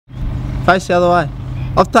Face the other way.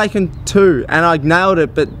 I've taken 2 and I nailed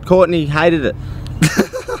it, but Courtney hated it.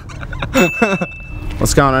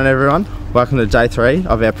 What's going on, everyone? Welcome to day 3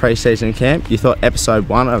 of our pre-season camp. You thought episode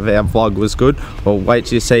 1 of our vlog was good? Well, wait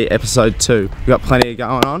till you see episode 2. We've got plenty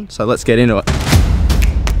going on, so let's get into it.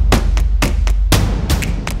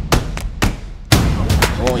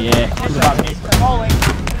 Oh yeah.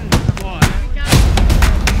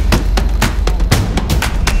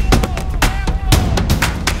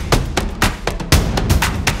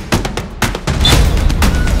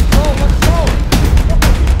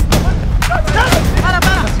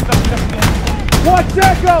 Watch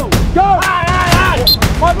circle! Go!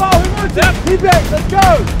 My ball, who wants it? He back, let's go!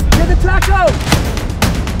 Get the tackle!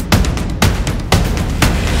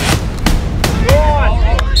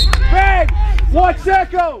 Bang! Watch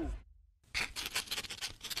circle!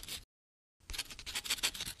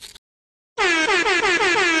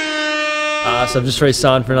 So I've just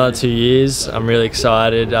re-signed for another 2 years. I'm really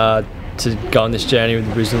excited to go on this journey with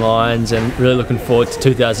the Brisbane Lions and really looking forward to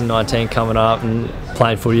 2019 coming up and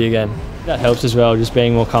playing footy again. That helps as well, just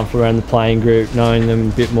being more comfortable around the playing group, knowing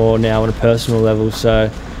them a bit more now on a personal level.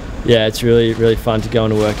 So yeah, it's really fun to go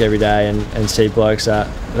into work every day and see blokes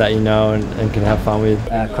that you know and can have fun with.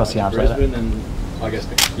 Cross the arms Brisbane, and I guess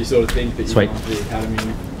you sort of think that you've gone to the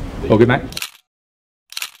academy. All good, mate?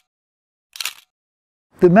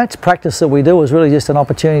 The match practice that we do is really just an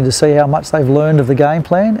opportunity to see how much they've learned of the game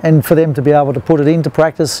plan and for them to be able to put it into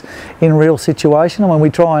practice in real situation. I mean,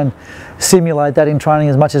 we try and simulate that in training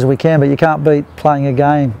as much as we can, but you can't beat playing a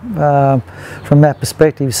game from that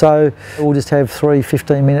perspective. So we'll just have 3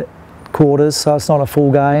 15-minute quarters, so it's not a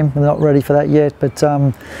full game. We're not ready for that yet, but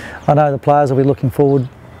I know the players will be looking forward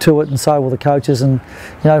to it, and so will the coaches. And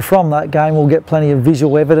you know, from that game we'll get plenty of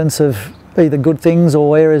visual evidence of either good things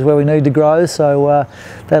or areas where we need to grow, so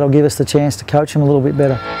that'll give us the chance to coach them a little bit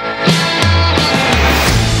better.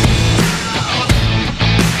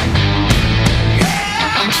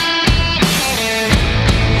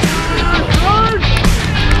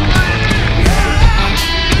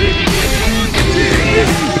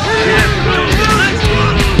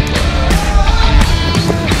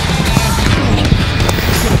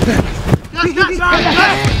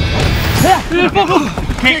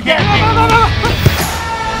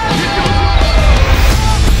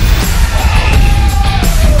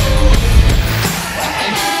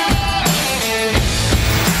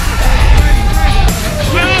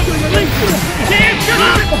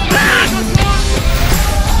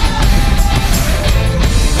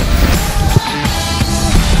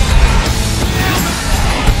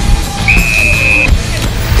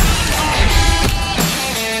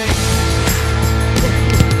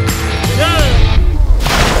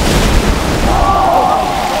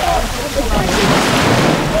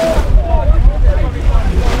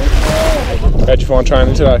 How'd you find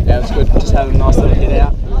training today? Yeah, it was good. Just had a nice little hit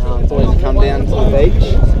out. Thought we could come down to the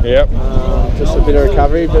beach. Yep. Just a bit of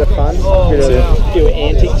recovery, a bit of fun, a few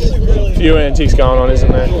antics. Few antics going on, isn't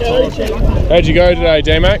there? How'd you go today,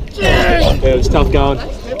 D-Mac? Yeah, it was tough going.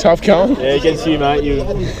 Tough going? Yeah, against you, mate. You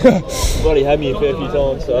bloody had me a fair few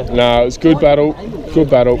times. So. No, it was good battle. Good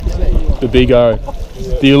battle. The Big O.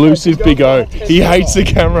 The elusive Big O. He hates the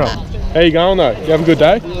camera. How you going though? You have a good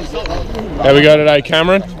day? How we go today,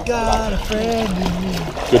 Cameron? Got a friend.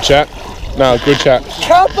 Good chat? No, good chat.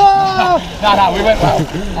 No, we went well.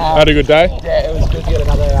 Had a good day? Yeah, it was good to get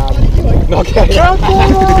another knockout.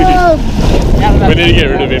 We need to get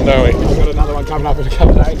rid of him, don't we? We've got another one coming up in a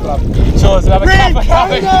couple of days. Sure, there's another couple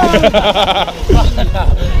coming.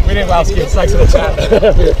 We didn't well, Skins. Thanks for the chat.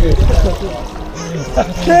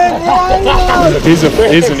 He's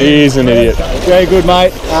an idiot. Very good,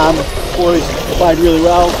 mate. Boys played really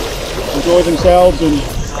well, enjoyed themselves, and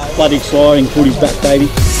bloody exciting footy's back, baby.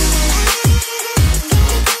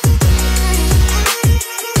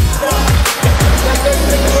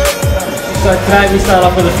 So today we start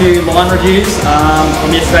off with a few line reviews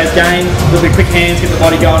from yesterday's game. A little bit quick hands, get the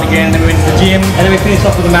body going again, and then we went to the gym, and then we finished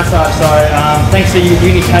off with a massage. So thanks to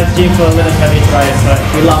Uni Tassie Gym for letting us have it today. So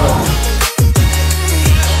we love it.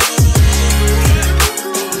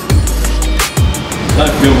 Don't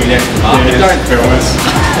film me next to Mark. Don't film us.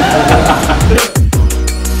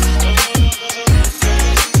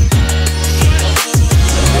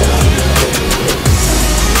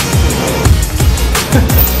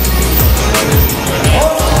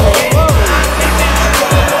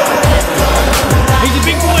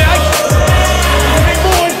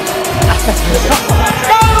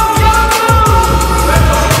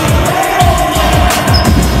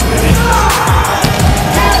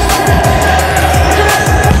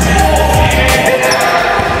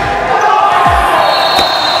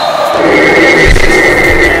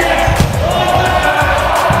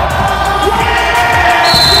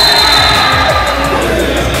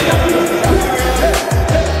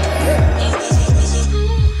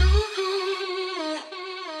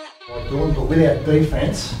 But with our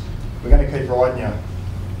defence, we're going to keep riding you.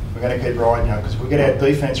 We're going to keep riding you because if we get our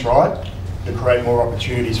defence right, it'll create more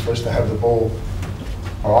opportunities for us to have the ball.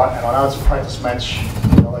 All right, and I know it's a practice match.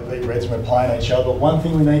 You know, they beat Reds and we're playing each other. But one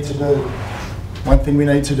thing we need to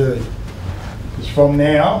do, is from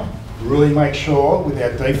now, really make sure with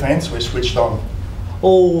our defence we're switched on.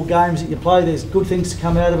 All games that you play, there's good things to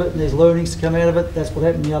come out of it and there's learnings to come out of it. That's what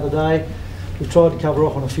happened the other day. We've tried to cover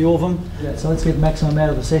off on a few of them. So let's get maximum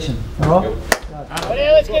out of the session. All right?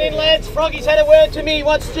 Yeah, let's get in, lads. Froggy's had a word to me. He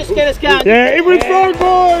wants to just get us going. Yeah, it was Frog,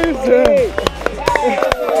 boys!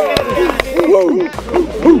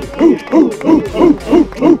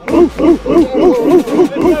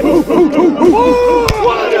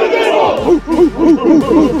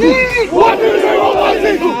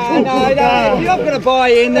 No, you're not going to buy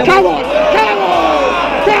in. Come on! Hey!